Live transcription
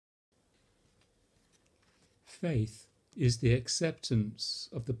Faith is the acceptance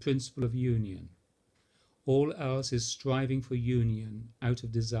of the principle of union. All else is striving for union out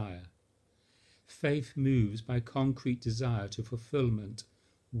of desire. Faith moves by concrete desire to fulfillment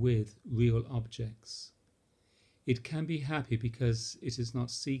with real objects. It can be happy because it is not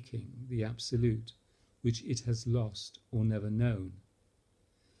seeking the absolute, which it has lost or never known.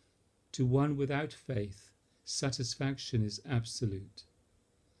 To one without faith, satisfaction is absolute.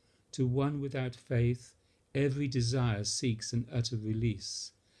 To one without faith, every desire seeks an utter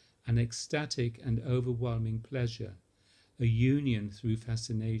release, an ecstatic and overwhelming pleasure, a union through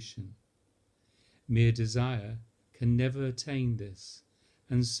fascination. Mere desire can never attain this,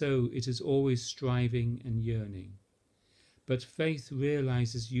 and so it is always striving and yearning. But faith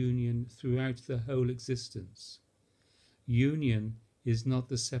realizes union throughout the whole existence. Union is not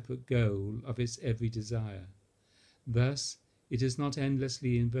the separate goal of its every desire. Thus, it is not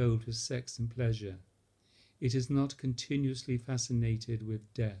endlessly involved with sex and pleasure. It is not continuously fascinated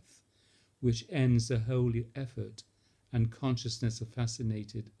with death, which ends the whole effort and consciousness of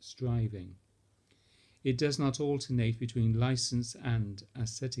fascinated striving. It does not alternate between license and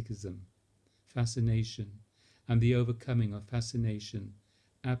asceticism, fascination, and the overcoming of fascination,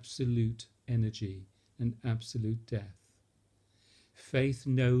 absolute energy, and absolute death. Faith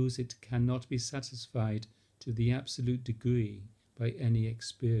knows it cannot be satisfied to the absolute degree by any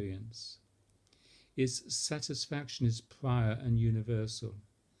experience. Its satisfaction is prior and universal.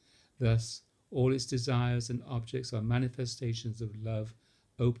 Thus, all its desires and objects are manifestations of love,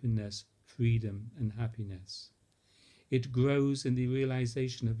 openness, freedom, and happiness. It grows in the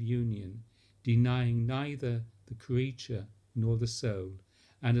realization of union, denying neither the creature nor the soul,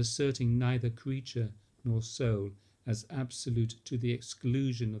 and asserting neither creature nor soul as absolute to the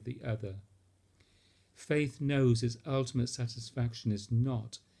exclusion of the other. Faith knows its ultimate satisfaction is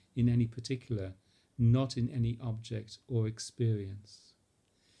not in any particular, not in any object or experience.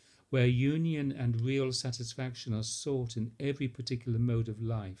 Where union and real satisfaction are sought in every particular mode of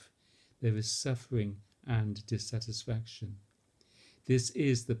life, there is suffering and dissatisfaction. This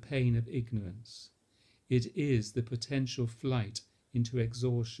is the pain of ignorance. It is the potential flight into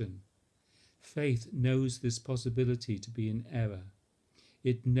exhaustion. Faith knows this possibility to be an error.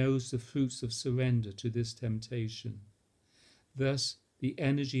 It knows the fruits of surrender to this temptation. Thus, the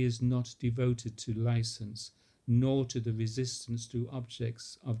energy is not devoted to license, nor to the resistance to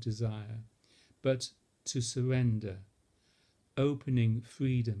objects of desire, but to surrender, opening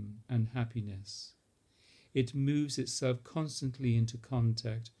freedom and happiness. It moves itself constantly into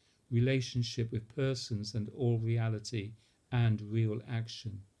contact, relationship with persons and all reality and real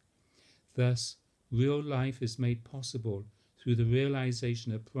action. Thus, real life is made possible through the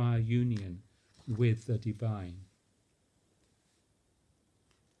realization of prior union with the divine.